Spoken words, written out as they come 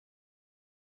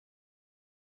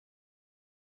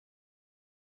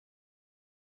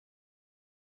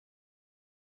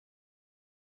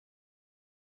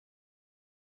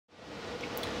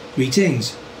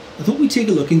Greetings. I thought we'd take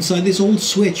a look inside this old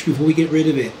switch before we get rid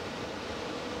of it.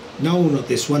 No, not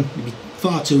this one. It'd be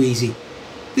far too easy.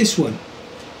 This one.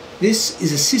 This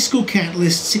is a Cisco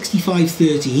Catalyst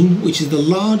 6513, which is the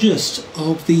largest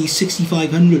of the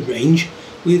 6500 range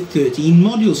with 13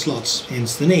 module slots,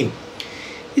 hence the name.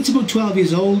 It's about 12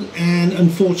 years old and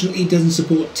unfortunately doesn't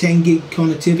support 10 gig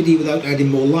connectivity without adding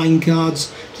more line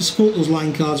cards. To support those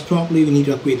line cards properly, we need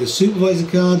to upgrade the supervisor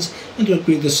cards, and to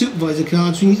upgrade the supervisor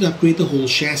cards we need to upgrade the whole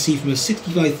chassis from a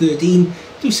 6513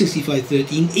 to a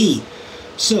 6513E.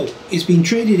 So it's been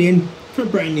traded in for a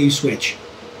brand new switch.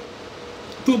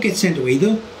 Before it gets sent away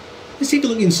though, let's take a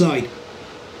look inside.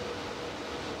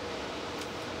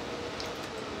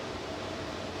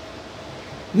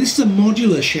 This is a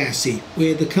modular chassis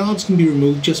where the cards can be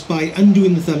removed just by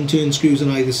undoing the thumb turn screws on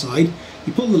either side.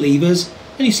 You pull the levers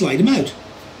and you slide them out.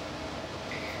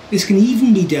 This can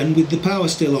even be done with the power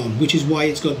still on, which is why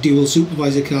it's got dual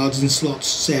supervisor cards in slots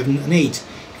 7 and 8.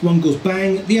 If one goes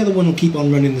bang, the other one will keep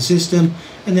on running the system,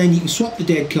 and then you can swap the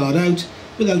dead card out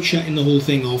without shutting the whole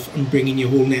thing off and bringing your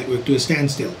whole network to a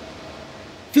standstill.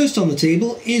 First on the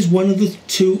table is one of the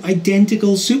two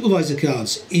identical supervisor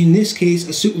cards, in this case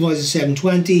a Supervisor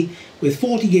 720 with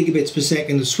 40 gigabits per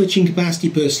second of switching capacity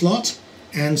per slot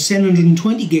and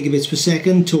 720 gigabits per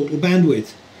second total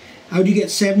bandwidth. How do you get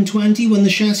 720 when the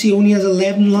chassis only has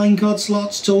 11 line card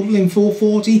slots totaling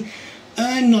 440?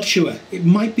 I'm not sure. It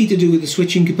might be to do with the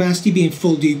switching capacity being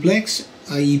full duplex,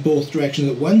 i.e. both directions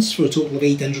at once, for a total of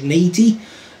 880.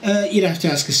 You'd have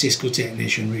to ask a Cisco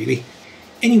technician really.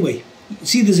 Anyway, you can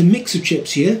see there's a mix of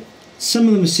chips here. Some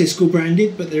of them are Cisco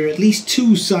branded, but there are at least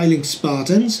two Xilinx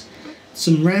Spartans,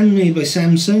 some RAM made by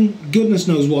Samsung, goodness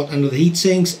knows what under the heat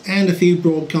sinks, and a few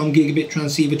Broadcom gigabit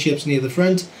transceiver chips near the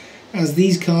front, as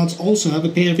these cards also have a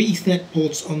pair of Ethernet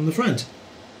ports on the front.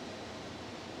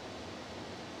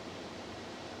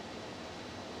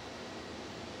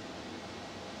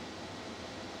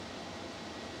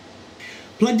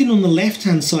 Plugged in on the left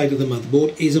hand side of the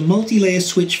motherboard is a multi-layer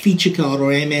switch feature card,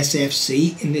 or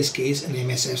MSFC, in this case an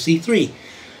MSFC3.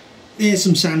 There's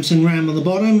some Samsung RAM on the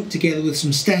bottom, together with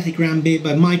some static RAM made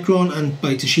by Micron and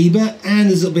by Toshiba, and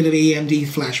there's a bit of AMD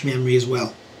flash memory as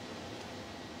well.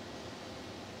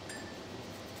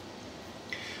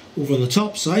 Over on the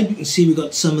top side you can see we've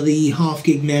got some of the half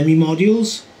gig memory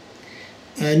modules,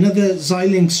 another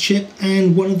Xilinx chip,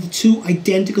 and one of the two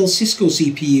identical Cisco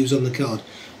CPUs on the card.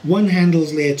 One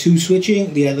handles layer 2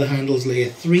 switching, the other handles layer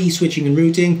 3 switching and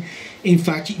routing. In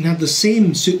fact, you can have the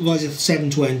same Supervisor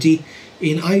 720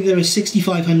 in either a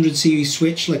 6500 series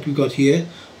switch like we've got here,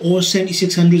 or a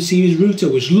 7600 series router,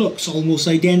 which looks almost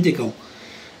identical.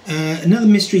 Another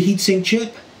mystery heatsink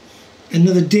chip,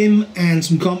 another DIMM and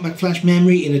some compact flash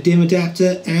memory in a DIMM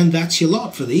adapter, and that's your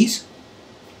lot for these.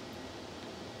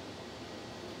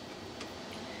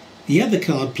 The other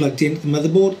card plugged into the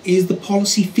motherboard is the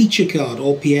Policy Feature Card,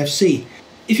 or PFC.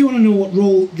 If you want to know what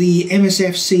role the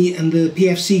MSFC and the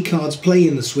PFC cards play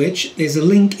in the switch, there's a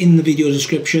link in the video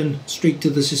description straight to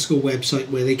the Cisco website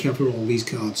where they cover all these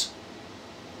cards.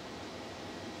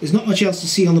 There's not much else to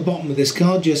see on the bottom of this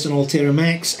card, just an Altera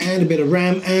Max and a bit of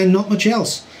RAM and not much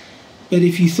else. But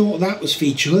if you thought that was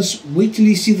featureless, wait till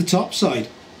you see the top side,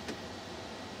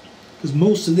 because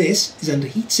most of this is under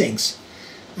heat sinks.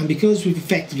 And because we've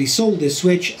effectively sold this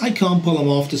switch, I can't pull them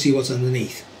off to see what's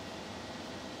underneath.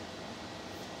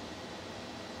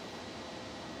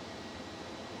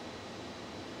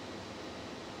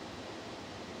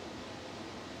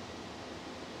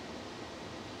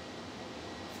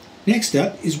 Next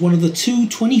up is one of the two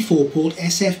 24-port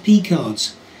SFP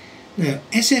cards. Now,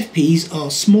 SFPs are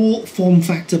small form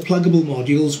factor pluggable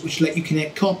modules which let you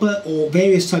connect copper or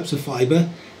various types of fibre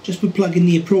just by plugging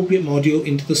the appropriate module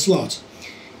into the slot.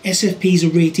 SFPs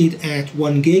are rated at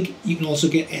 1 gig. You can also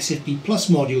get SFP Plus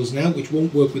modules now, which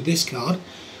won't work with this card,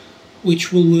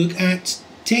 which will work at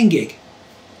 10 gig.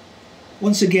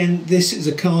 Once again, this is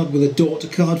a card with a daughter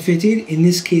card fitted, in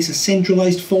this case a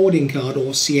Centralised Forwarding Card,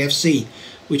 or CFC,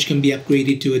 which can be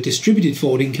upgraded to a Distributed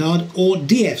Forwarding Card, or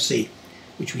DFC,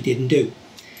 which we didn't do.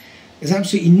 There's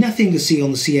absolutely nothing to see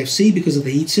on the CFC because of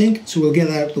the heatsink, so we'll get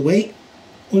that out of the way,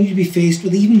 only to be faced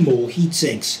with even more heat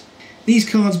sinks. These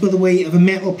cards, by the way, have a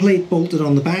metal plate bolted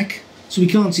on the back, so we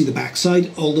can't see the back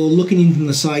side, although looking in from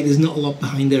the side there's not a lot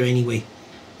behind there anyway.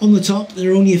 On the top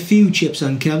there are only a few chips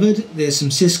uncovered. There's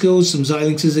some Cisco's, some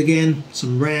Xilinx's again,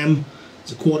 some RAM,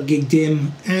 there's a 1/4 gig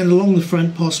DIMM, and along the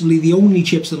front possibly the only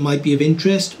chips that might be of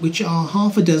interest, which are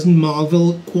half a dozen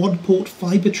Marvell quad-port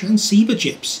fibre transceiver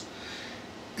chips.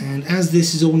 And as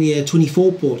this is only a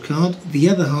 24-port card, the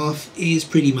other half is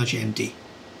pretty much empty.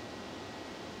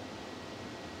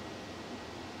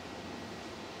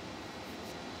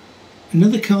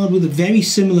 Another card with a very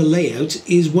similar layout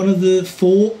is one of the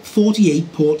 4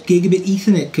 48-port Gigabit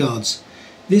Ethernet cards.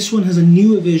 This one has a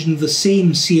newer version of the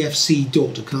same CFC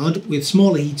daughter card with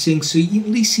smaller heatsinks, so you can at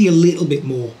least see a little bit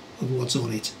more of what's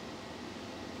on it.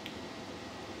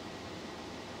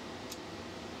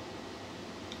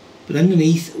 But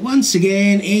underneath, once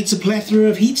again, it's a plethora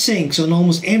of heatsinks on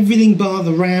almost everything bar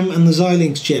the RAM and the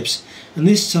Xilinx chips. And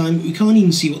this time we can't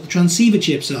even see what the transceiver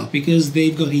chips are because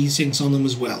they've got heatsinks on them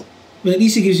as well. But at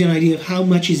least it gives you an idea of how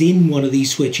much is in one of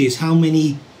these switches, how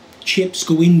many chips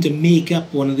go in to make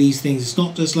up one of these things. It's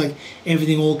not just like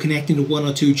everything all connecting to 1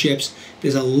 or 2 chips.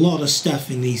 There's a lot of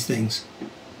stuff in these things.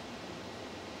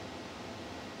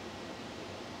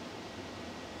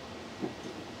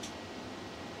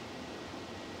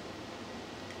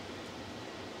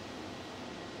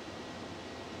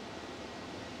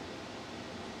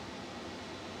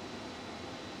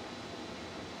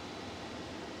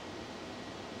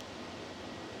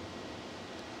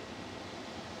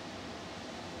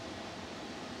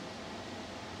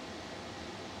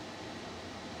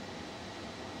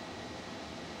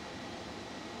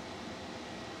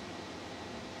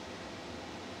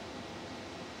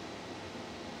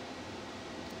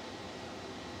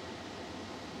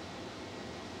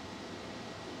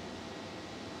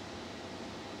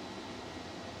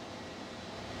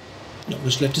 Not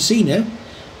much left to see now,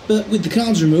 but with the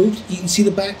cards removed you can see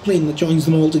the backplane that joins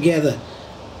them all together,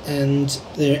 and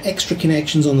there are extra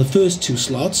connections on the first 2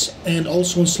 slots and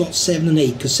also on slots 7 and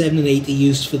 8, because 7 and 8 are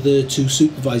used for the 2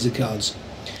 supervisor cards.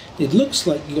 It looks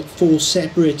like you've got 4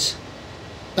 separate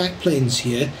backplanes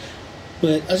here,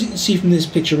 but as you can see from this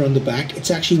picture around the back,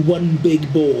 it's actually one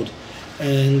big board,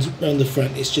 and around the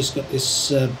front it's just got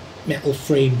this metal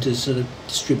frame to sort of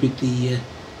distribute the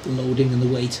loading and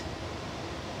the weight.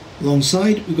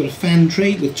 Alongside we've got a fan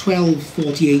tray with 12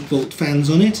 48-volt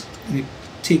fans on it, and it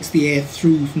takes the air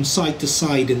through from side to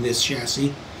side in this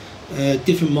chassis.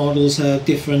 Different models have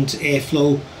different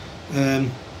airflow.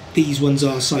 These ones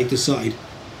are side to side.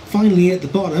 Finally at the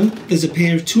bottom there's a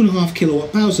pair of 2.5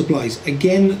 kilowatt power supplies.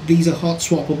 Again, these are hot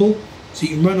swappable, so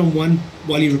you can run on one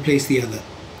while you replace the other,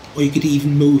 or you could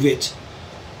even move it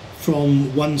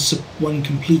from one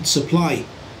complete supply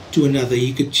to another.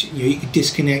 You could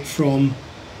disconnect from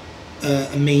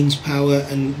a mains power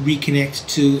and reconnect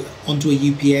onto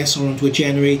a UPS or onto a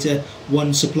generator,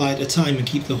 one supply at a time, and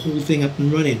keep the whole thing up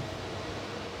and running.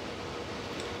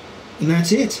 And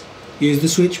that's it. Here's the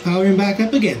switch powering back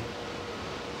up again.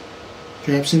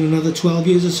 Perhaps in another 12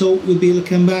 years or so we'll be able to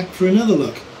come back for another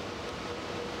look.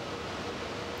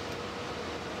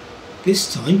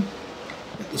 This time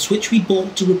at the switch we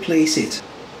bought to replace it.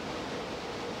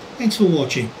 Thanks for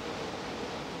watching.